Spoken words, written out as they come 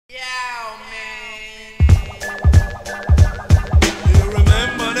Yeah, man. You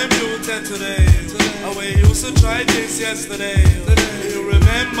remember them youth today? How we used to try this yesterday. You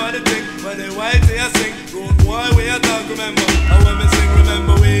remember the thing when they white they sing. Good boy, we a talk, remember. And when we sing,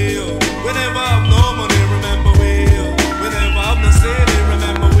 remember we. We never have no money, remember we. We never have no city,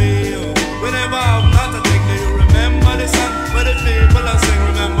 remember we. We never have not a thing. Do you remember the song where the people are sing,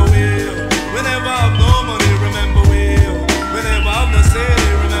 remember we. We never have no money, remember we. We never have no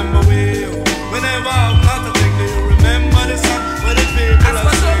city, remember we. We never have not a thing. Do you remember the song where the people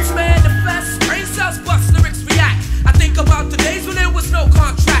are sing? As my manifest, brain cells bust, lyrics react. I think about the days when there was no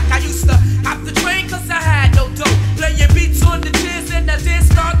contract. I used to have to train cause I had no dough. Playing beats on the chairs and I did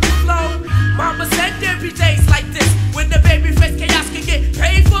start to flow. Mama said there'd be days like this when the baby face chaos could get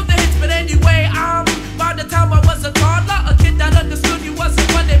paid for the hits. But anyway, by the time I was a toddler, a kid that understood he wasn't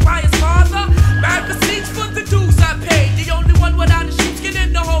funded by his father. Bad receipts for the dues I paid. The only one without a sheepskin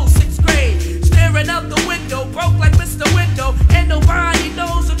in the whole 6th grade. Staring out the window, broke like Mr. Window. And nobody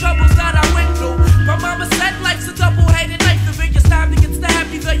knows the troubles that I went through. But mama said life's a double-headed knife. If it gets stabbed, it gets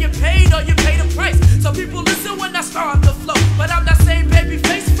stabbed. Either you paid or you pay the price. So people listen when I start to flow. But I'm that same baby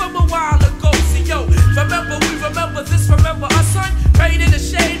face from a while ago. See yo, remember we remember this, remember us, son. Prayed in the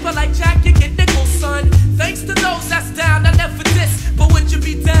shade, but like Jack, you get nickel, son. Thanks to those that's down, I never diss. But would you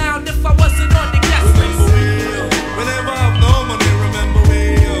be down if I wasn't on the guest list? Remember we never have no money, remember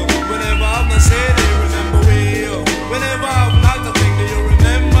we. We never have no city, remember we. We never have not a thing. Do you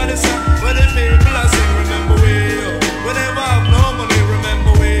remember the song where the people are sing, remember we. We never have no money,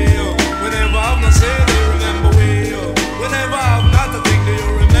 remember we. We never have no city, remember we. We never have not a thing. Do you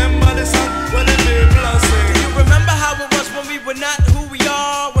remember the song where the people are sing? Do you remember how it was when we were not who we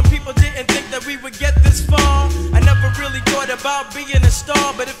are? When people didn't think that we would get this far? I never really thought about being a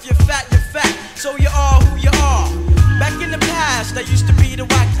star. But if you're fat, so you are who you are. Back in the past, I used to be the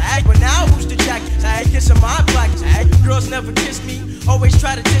whack tag, but now who's the jack tag? Kissing my black tag. Girls never kiss me, always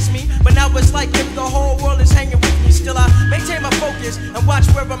try to diss me. But now it's like if the whole world is hanging with me. Still I maintain my focus and watch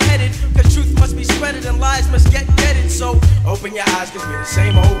where I'm headed. Cause truth must be spreaded and lies must get deaded. So open your eyes, cause we're the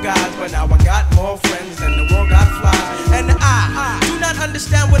same old guys. But now I got more friends than the world got flies. And I do not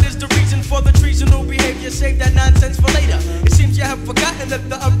understand what is the reason for the treasonable behavior. Save that nonsense for later. It seems you have forgotten that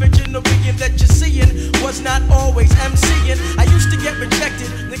the original being that you're seeing was not always MCing. I used to get rejected,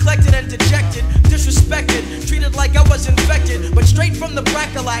 neglected and dejected, disrespected, treated like I was infected. But straight from the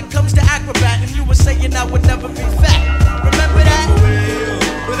brackalack comes the acrobat, and you were saying I would never be fat. Remember that?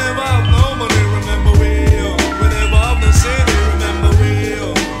 We never have no money, remember we. We never have no city, remember we.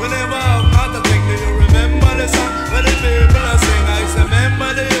 We never have not a thing. Do you remember the song where the people are sing? I say remember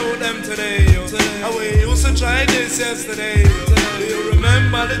the youth them today. How we used to try this yesterday. Do you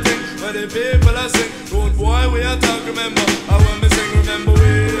remember the thing where the people are sing? Good boy, we are talk, remember. I when me sing, remember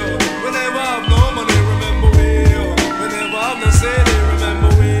we. We never have no money, remember we. We never have no city, remember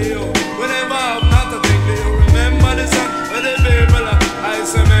we. We never have not a thing. Do you remember the song where the people are? I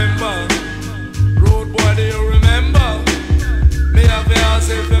say remember. Road boy, do you remember? Me have to ask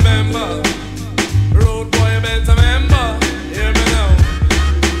if you remember.